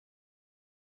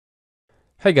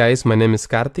Hi guys, my name is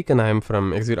Karthik and I am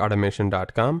from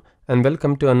ExecuteAutomation.com and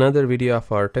welcome to another video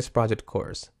of our test project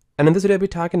course. And in this video I'll be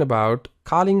talking about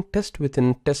calling test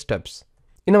within test steps.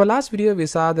 In our last video we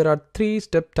saw there are 3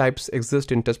 step types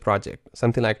exist in test project,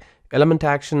 something like element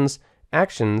actions,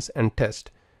 actions and test.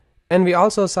 And we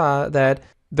also saw that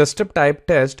the step type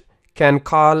test can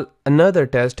call another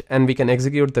test and we can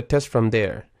execute the test from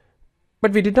there.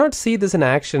 But we did not see this in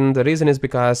action. The reason is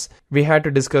because we had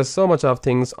to discuss so much of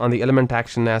things on the element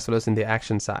action as well as in the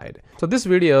action side. So this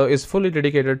video is fully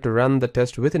dedicated to run the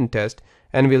test within test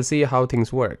and we'll see how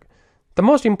things work. The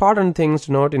most important things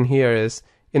to note in here is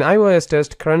in iOS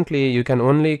test currently you can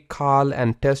only call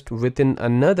and test within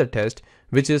another test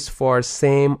which is for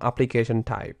same application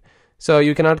type. So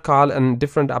you cannot call a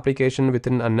different application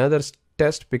within another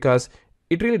test because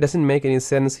it really doesn't make any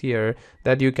sense here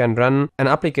that you can run an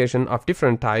application of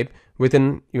different type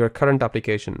within your current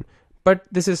application. But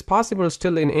this is possible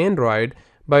still in Android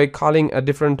by calling a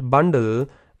different bundle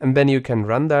and then you can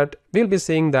run that. We'll be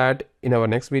seeing that in our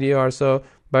next video or so.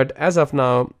 But as of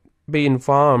now, be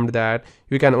informed that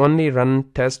you can only run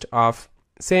test of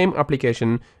same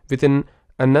application within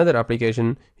another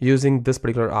application using this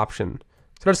particular option.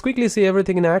 So let's quickly see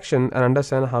everything in action and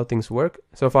understand how things work.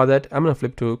 So for that, I'm going to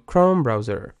flip to Chrome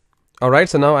browser. Alright,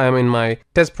 so now I am in my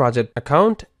test project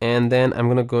account and then I'm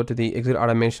going to go to the Execute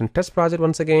Automation test project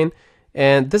once again.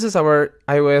 And this is our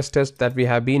iOS test that we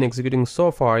have been executing so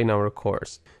far in our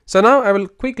course. So now I will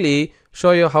quickly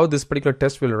show you how this particular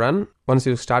test will run. Once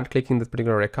you start clicking this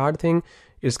particular record thing,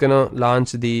 it's going to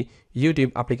launch the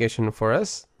YouTube application for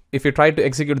us. If you try to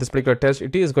execute this particular test,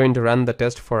 it is going to run the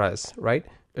test for us, right?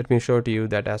 Let me show to you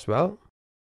that as well.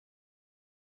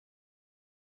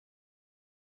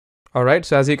 Alright,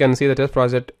 so as you can see the test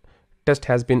project test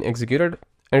has been executed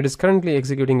and it is currently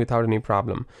executing without any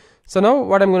problem. So now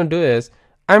what I'm going to do is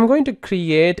I'm going to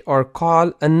create or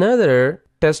call another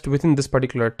test within this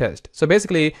particular test. So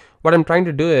basically what I'm trying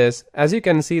to do is, as you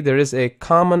can see, there is a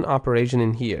common operation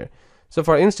in here. So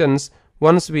for instance,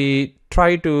 once we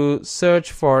try to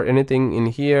search for anything in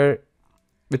here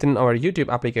within our YouTube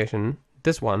application,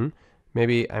 this one,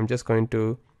 maybe I'm just going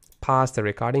to pause the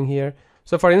recording here.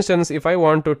 So for instance, if I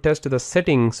want to test the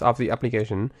settings of the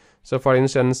application, so for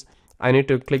instance, I need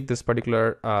to click this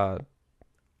particular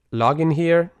login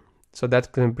here. So that's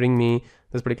going to bring me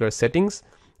this particular settings.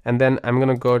 And then I'm going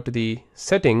to go to the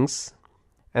settings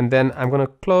and then I'm going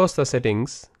to close the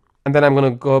settings and then I'm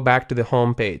going to go back to the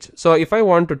home page. So if I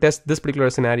want to test this particular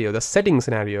scenario, the setting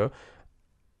scenario,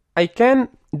 I can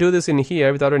do this in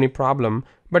here without any problem,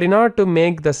 but in order to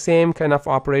make the same kind of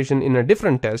operation in a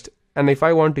different test, and if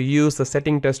I want to use the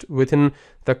setting test within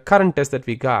the current test that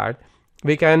we got,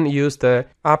 we can use the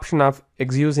option of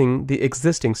using the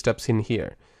existing steps in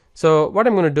here. So what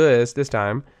I'm going to do is this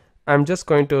time, I'm just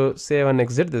going to save and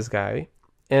exit this guy,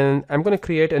 and I'm going to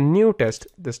create a new test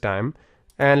this time,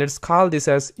 and let's call this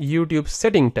as YouTube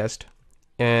setting test,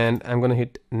 and I'm going to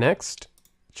hit next,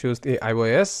 choose the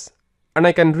iOS. And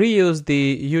I can reuse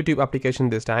the YouTube application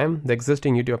this time, the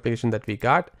existing YouTube application that we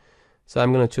got. So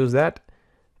I'm going to choose that.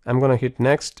 I'm going to hit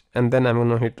next and then I'm going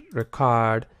to hit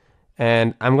record.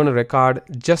 And I'm going to record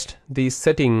just the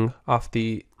setting of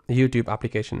the YouTube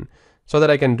application so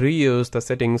that I can reuse the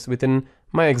settings within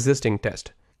my existing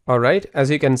test. Alright,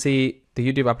 as you can see, the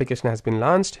YouTube application has been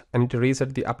launched. I need to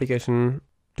reset the application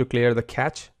to clear the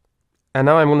cache. And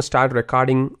now I'm going to start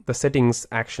recording the settings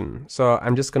action. So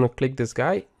I'm just going to click this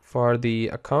guy for the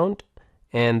account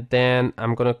and then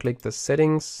I'm going to click the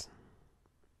settings.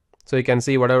 So you can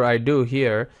see whatever I do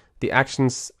here, the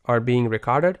actions are being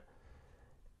recorded.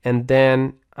 And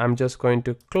then I'm just going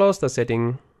to close the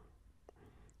setting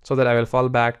so that I will fall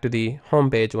back to the home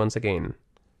page once again.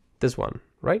 This one,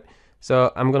 right?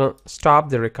 So I'm going to stop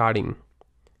the recording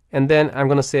and then I'm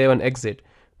going to save and exit.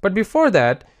 But before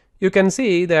that, you can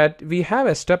see that we have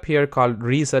a step here called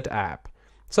reset app.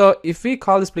 So if we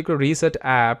call this particular reset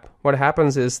app, what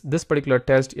happens is this particular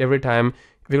test, every time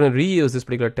we're going to reuse this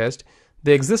particular test,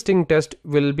 the existing test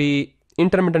will be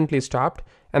intermittently stopped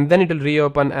and then it will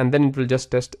reopen and then it will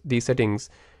just test the settings.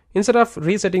 Instead of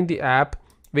resetting the app,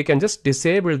 we can just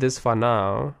disable this for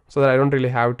now so that I don't really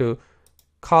have to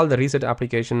call the reset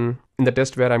application in the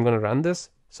test where I'm going to run this.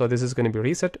 So this is going to be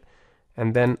reset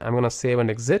and then I'm going to save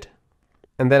and exit.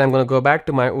 And then I'm going to go back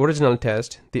to my original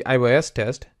test, the iOS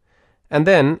test. And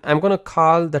then I'm going to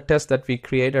call the test that we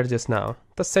created just now,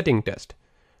 the setting test.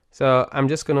 So I'm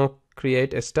just going to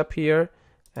create a step here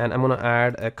and I'm going to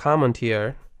add a comment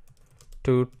here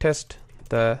to test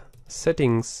the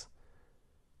settings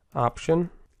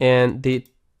option. And the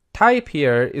type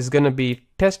here is going to be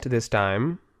test this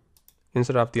time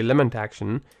instead of the element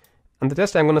action. And the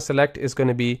test I'm going to select is going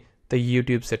to be the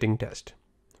YouTube setting test,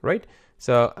 right?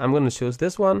 So I'm going to choose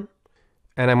this one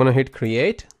and I'm going to hit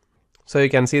create. So you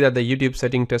can see that the YouTube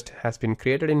setting test has been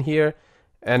created in here.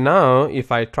 And now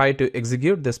if I try to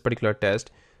execute this particular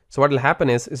test, so what will happen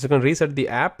is it's going to reset the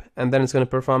app and then it's going to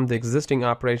perform the existing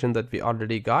operation that we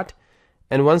already got.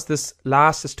 And once this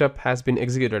last step has been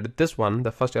executed, this one,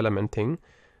 the first element thing,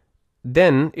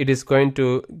 then it is going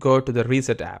to go to the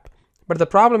reset app. But the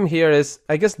problem here is,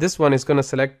 I guess this one is going to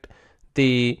select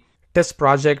the test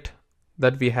project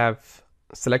that we have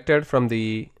selected from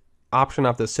the option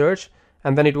of the search,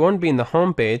 and then it won't be in the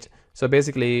home page. So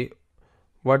basically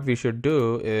what we should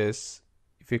do is,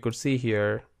 if you could see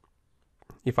here,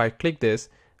 if I click this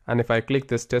and if I click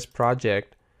this test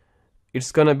project,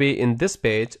 it's going to be in this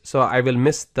page. So I will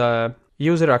miss the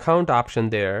user account option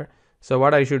there. So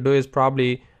what I should do is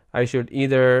probably I should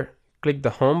either click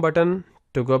the home button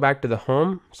to go back to the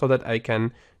home so that I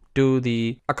can do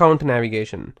the account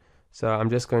navigation. So I'm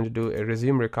just going to do a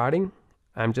resume recording.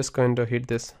 I'm just going to hit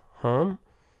this home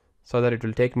so that it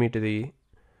will take me to the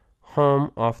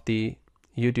home of the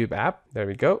YouTube app. There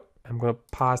we go. I'm going to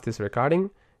pause this recording,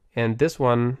 and this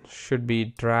one should be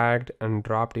dragged and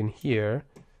dropped in here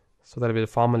so that it will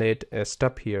formulate a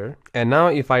step here. And now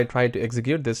if I try to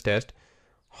execute this test,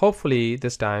 hopefully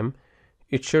this time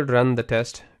it should run the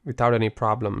test without any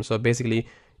problem. So basically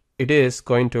it is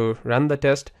going to run the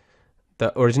test,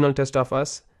 the original test of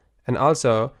us, and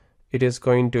also it is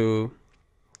going to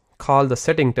call the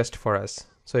setting test for us.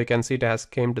 So you can see it has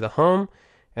came to the home,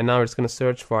 and now it's going to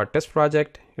search for test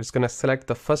project. It's going to select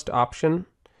the first option,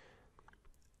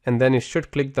 and then it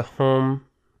should click the home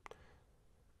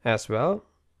as well.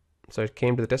 So it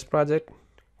came to the test project,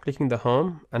 clicking the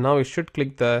home, and now it should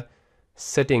click the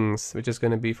settings, which is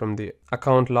going to be from the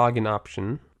account login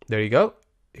option. There you go.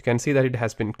 You can see that it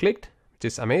has been clicked, which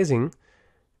is amazing,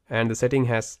 and the setting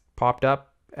has popped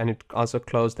up, and it also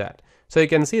closed that. So you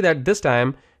can see that this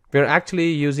time we're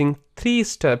actually using 3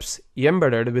 steps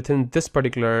embedded within this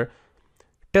particular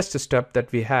test step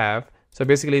that we have. So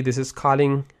basically this is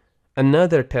calling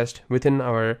another test within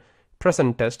our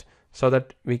present test so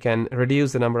that we can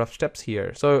reduce the number of steps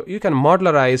here. So you can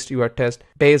modularize your test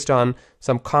based on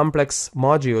some complex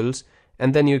modules,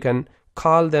 and then you can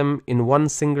call them in one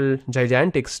single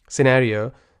gigantic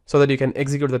scenario so that you can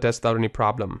execute the test without any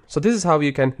problem. So this is how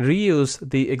you can reuse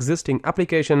the existing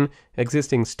application,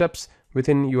 existing steps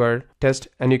within your test,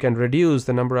 and you can reduce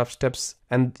the number of steps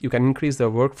and you can increase the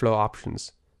workflow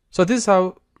options. So this is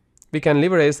how we can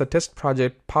leverage the test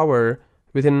project power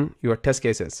within your test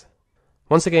cases.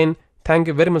 Once again, thank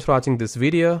you very much for watching this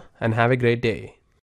video and have a great day.